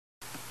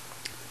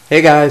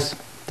Hey guys,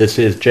 this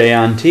is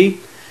JayonT,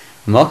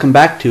 and welcome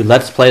back to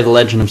Let's Play The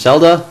Legend of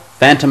Zelda,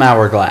 Phantom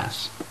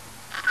Hourglass.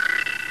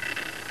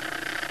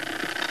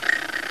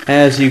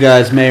 As you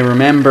guys may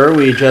remember,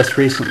 we just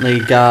recently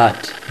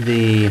got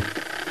the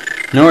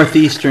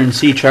northeastern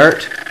sea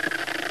chart,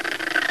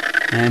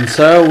 and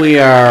so we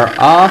are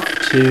off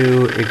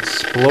to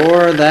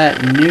explore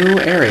that new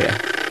area.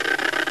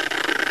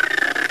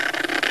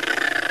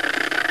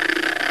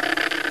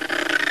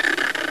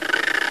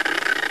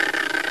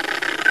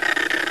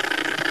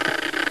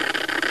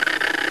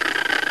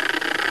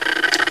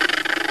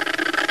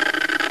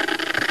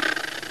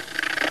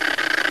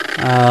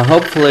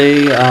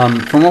 Hopefully,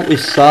 from what we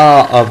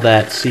saw of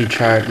that sea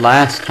chart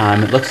last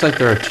time, it looks like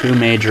there are two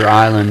major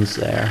islands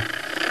there.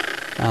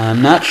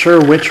 I'm not sure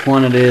which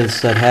one it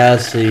is that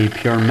has the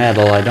pure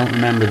metal. I don't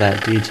remember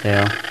that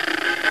detail.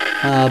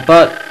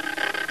 But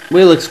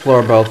we'll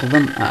explore both of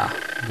them.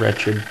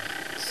 Wretched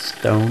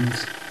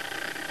stones.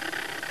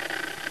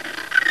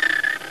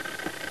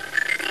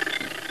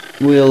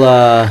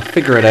 We'll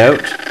figure it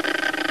out.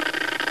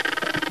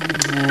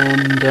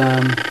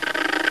 And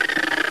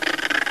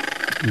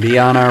be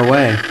on our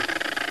way.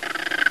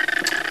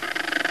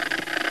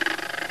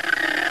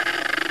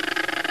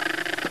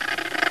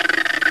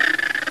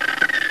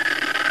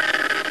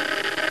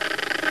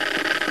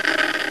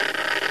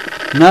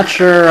 I'm not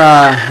sure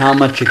how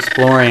much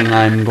exploring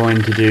I'm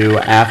going to do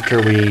after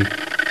we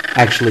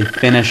actually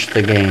finish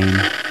the game.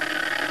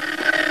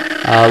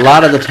 A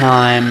lot of the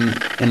time,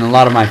 in a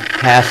lot of my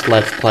past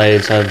Let's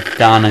Plays, I've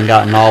gone and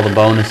gotten all the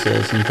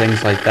bonuses and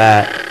things like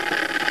that.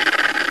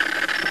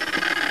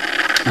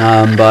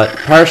 But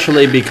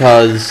partially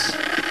because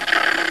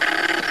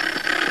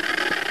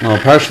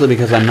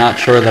I'm not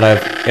sure that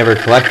I've ever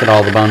collected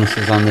all the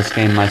bonuses on this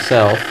game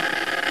myself.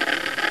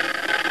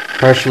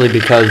 Partially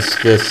because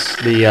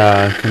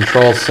the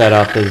control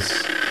setup is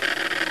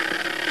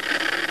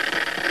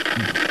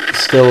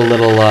still a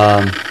little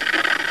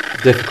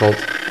difficult,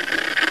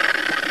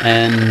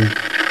 and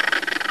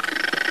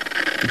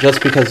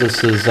just because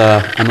this is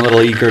I'm a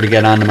little eager to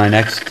get on to my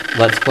next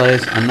Let's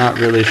Plays, I'm not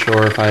really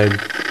sure if I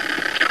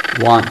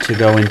want to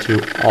go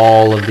into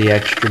all of the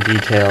extra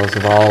details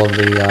of all of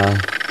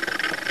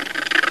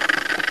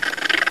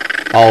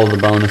the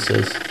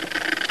bonuses.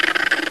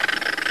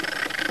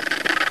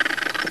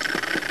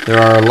 There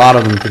are a lot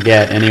of them to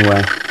get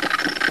anyway,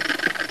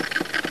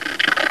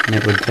 and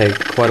it would take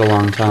quite a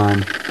long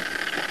time,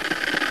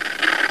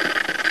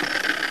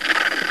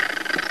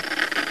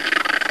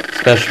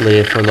 especially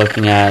if we're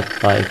looking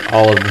at like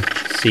all of the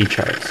sea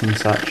charts and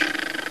such.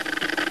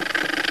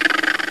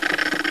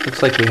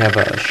 Looks like we have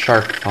a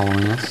shark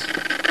following us.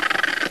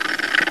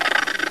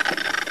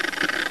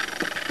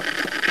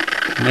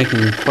 We're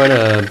making quite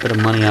a bit of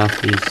money off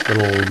these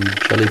little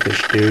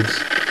jellyfish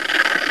dudes.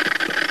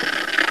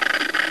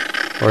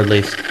 Or at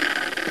least,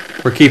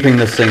 we're keeping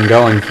this thing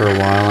going for a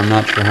while. I'm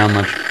not sure how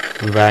much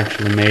we've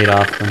actually made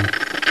off them,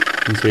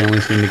 since we only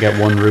seem to get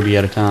one ruby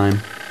at a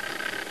time.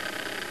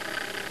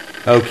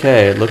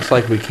 Okay, it looks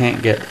like we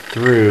can't get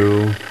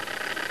through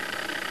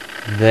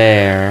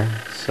there,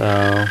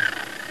 so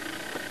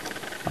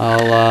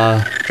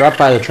I'll drop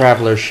by the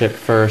traveler's ship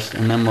first,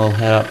 and then we'll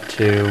head up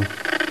to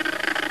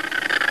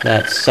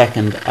that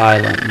second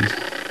island.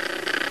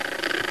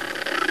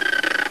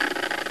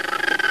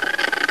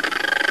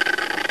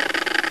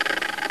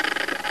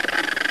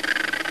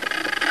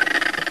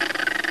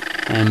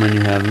 And when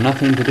you have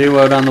nothing to do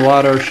out on the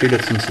water, shoot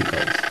at some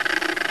seagulls.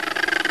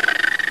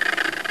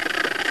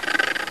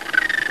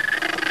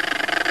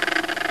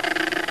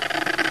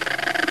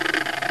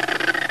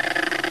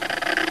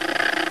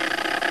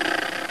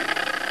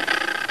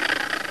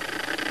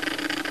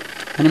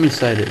 Enemy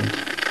sighted.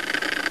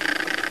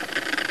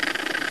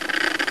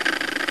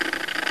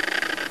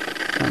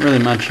 Not really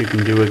much you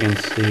can do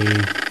against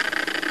the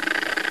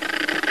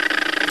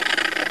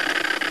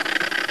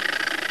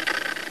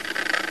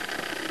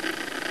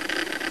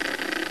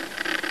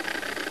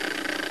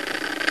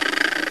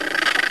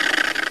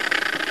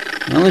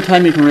only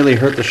time you can really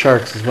hurt the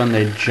sharks is when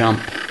they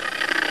jump.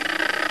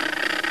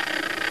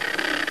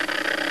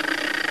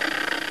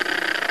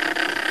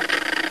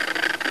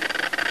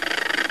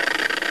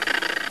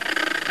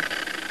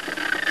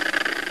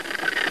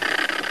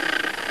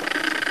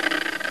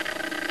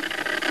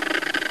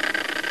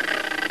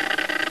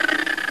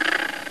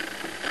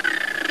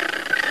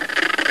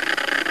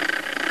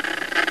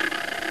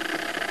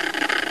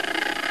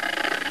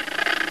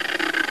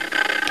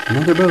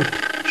 Another boat.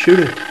 Shoot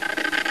it.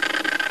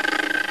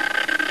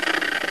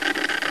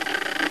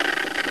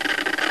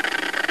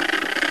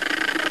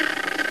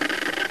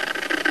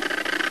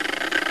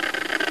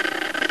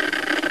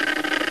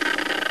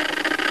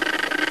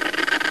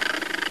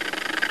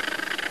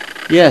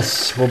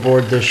 Yes, we'll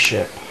board this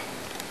ship.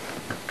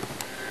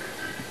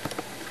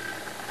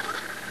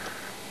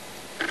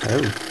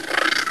 Oh.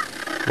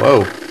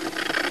 Whoa.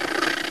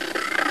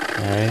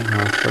 Okay,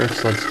 well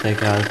first let's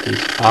take out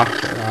these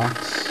octa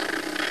rocks,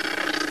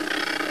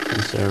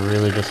 since they're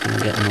really just going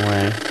to get in the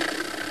way.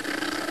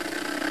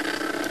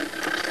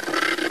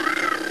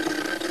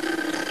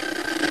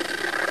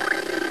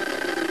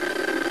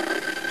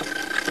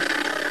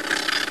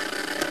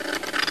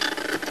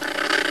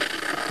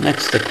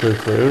 next to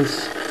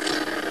Clues.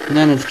 And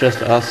then it's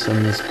just us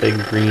and this big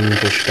green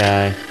fish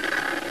guy.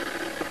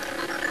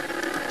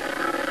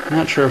 I'm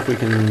not sure if we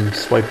can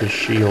swipe his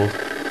shield.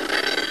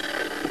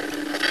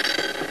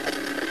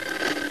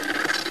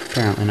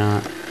 Apparently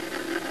not.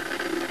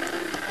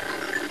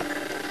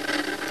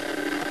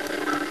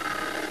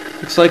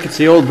 Looks like it's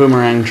the old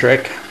boomerang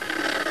trick.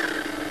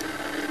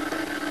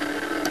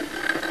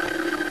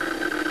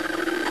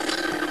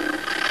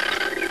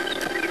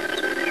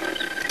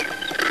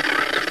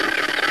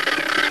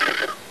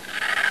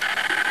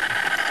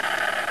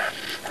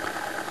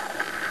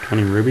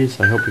 $20 rubies?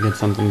 I hope we get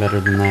something better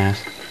than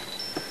that.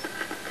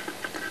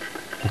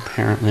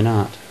 Apparently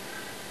not.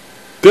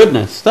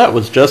 Goodness, that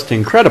was just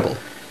incredible.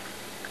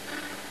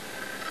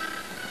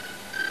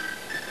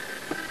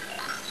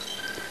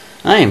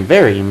 I am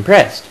very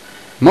impressed.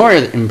 More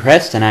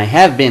impressed than I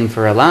have been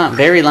for a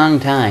very long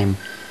time.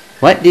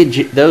 What did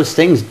those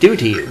things do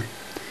to you?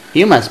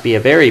 You must be a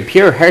very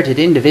pure-hearted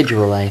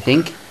individual, I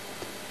think.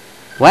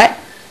 What?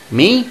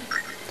 Me?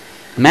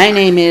 My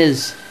name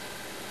is...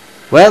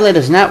 Well, it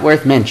is not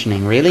worth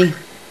mentioning, really.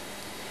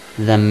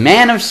 The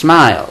Man of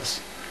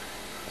Smiles.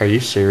 Are you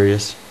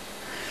serious?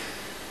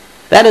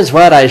 That is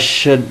what I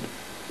should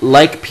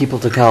like people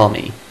to call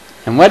me.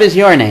 And what is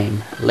your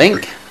name?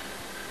 Link?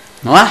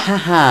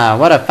 Wahaha,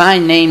 what a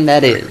fine name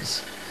that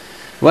is.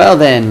 Well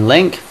then,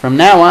 Link, from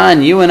now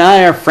on you and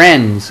I are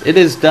friends. It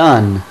is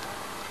done.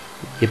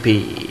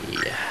 Yippee.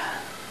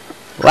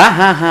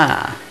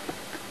 Wahaha.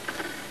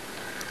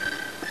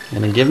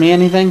 Gonna give me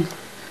anything?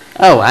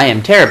 Oh, I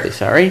am terribly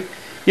sorry.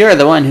 You're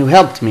the one who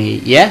helped me,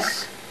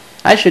 yes?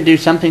 I should do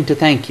something to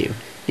thank you.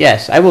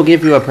 Yes, I will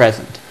give you a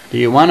present. Do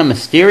you want a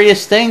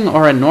mysterious thing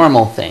or a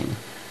normal thing?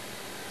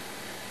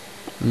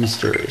 A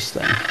mysterious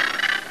thing.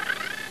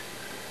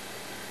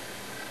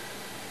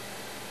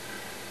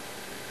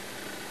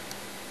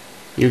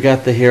 You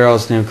got the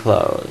hero's new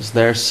clothes.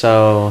 They're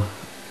so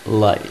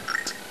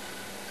light.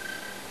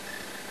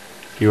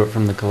 View it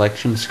from the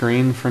collection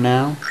screen for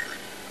now.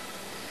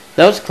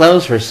 Those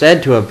clothes were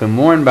said to have been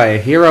worn by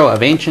a hero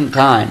of ancient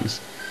times.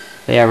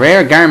 They are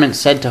rare garments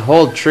said to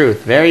hold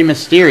truth. Very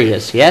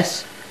mysterious,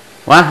 yes?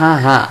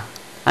 Wahaha.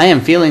 I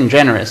am feeling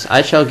generous.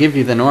 I shall give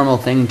you the normal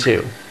thing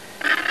too.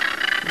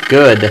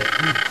 Good.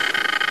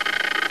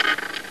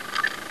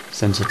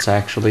 Since it's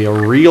actually a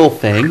real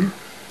thing.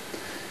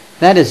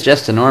 That is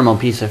just a normal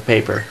piece of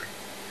paper.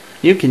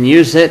 You can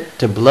use it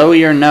to blow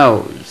your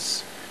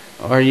nose.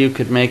 Or you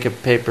could make a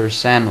paper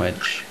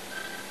sandwich.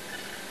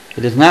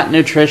 It is not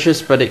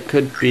nutritious, but it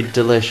could be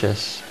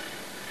delicious.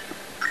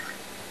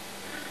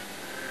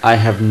 I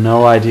have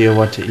no idea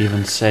what to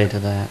even say to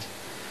that.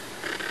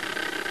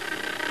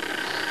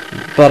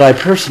 But I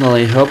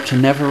personally hope to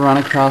never run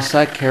across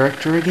that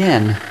character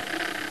again.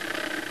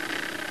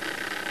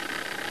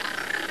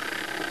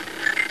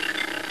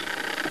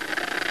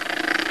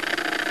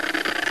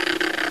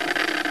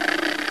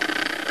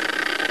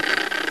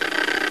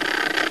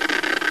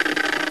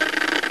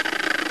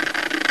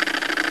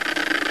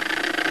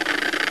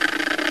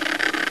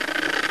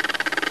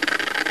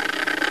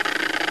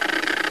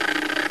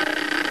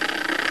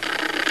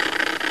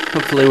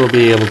 Hopefully we'll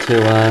be able to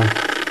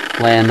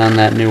land on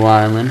that new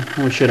island.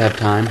 We should have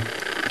time.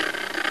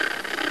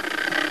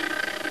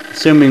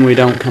 Assuming we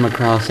don't come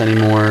across any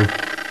more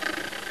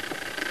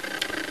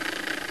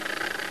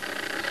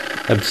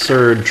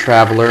absurd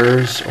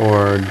travelers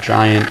or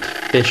giant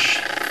fish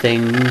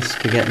things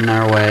to get in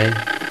our way,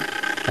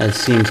 as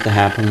seems to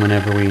happen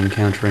whenever we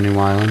encounter a new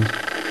island.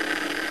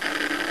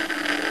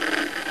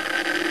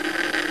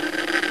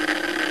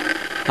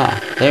 Ah,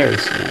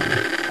 there's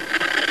one.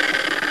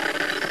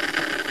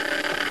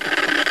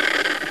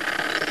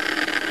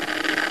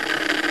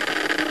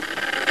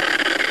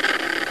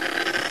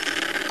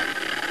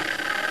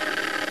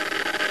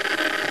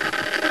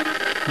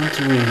 What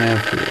do we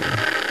have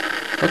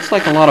here? Looks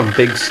like a lot of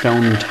big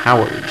stone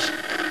towers.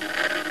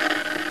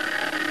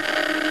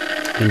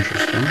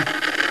 Interesting.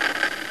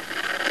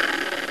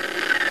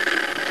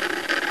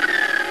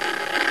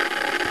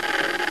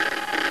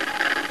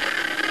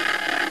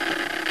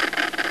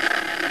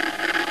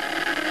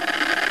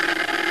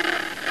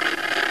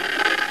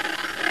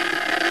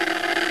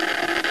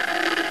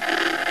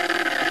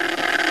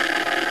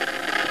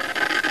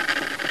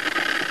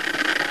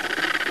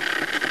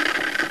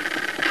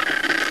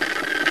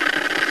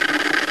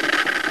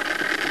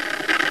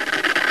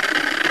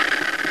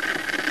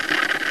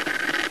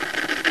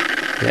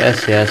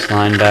 Yes,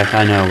 line back,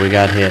 I know, we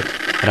got hit.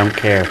 I don't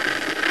care.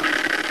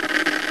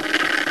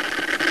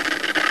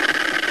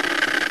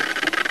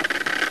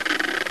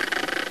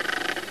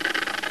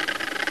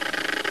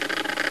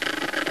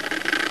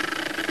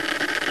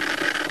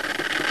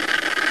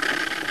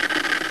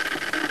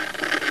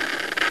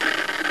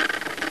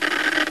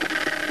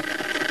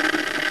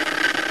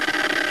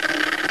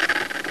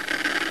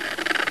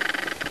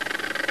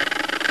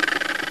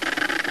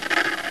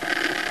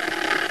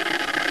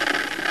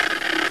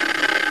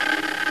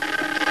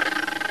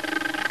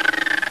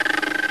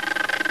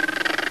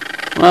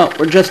 Well,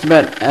 we're just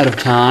about out of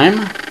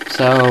time,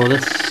 so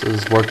this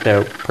has worked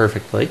out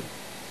perfectly.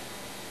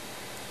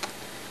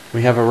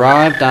 We have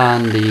arrived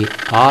on the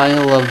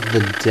Isle of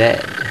the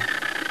Dead.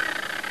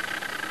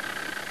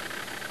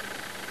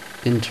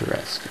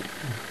 Interesting.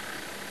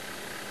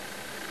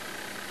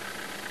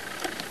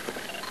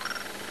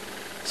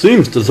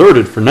 Seems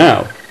deserted for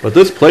now, but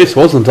this place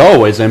wasn't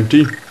always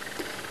empty.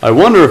 I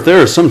wonder if there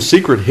is some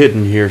secret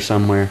hidden here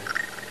somewhere.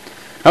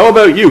 How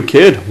about you,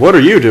 kid? What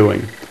are you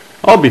doing?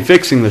 I'll be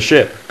fixing the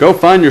ship. Go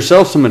find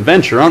yourself some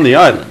adventure on the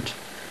island.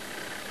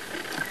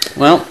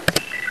 Well,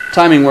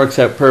 timing works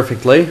out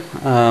perfectly.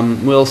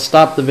 We'll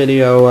stop the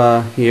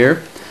video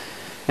here.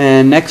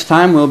 And next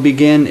time we'll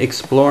begin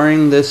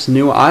exploring this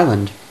new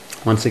island.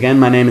 Once again,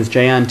 my name is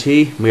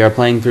JayonT. We are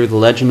playing through The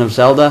Legend of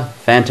Zelda: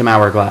 Phantom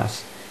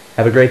Hourglass.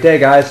 Have a great day,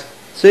 guys.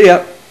 See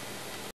ya!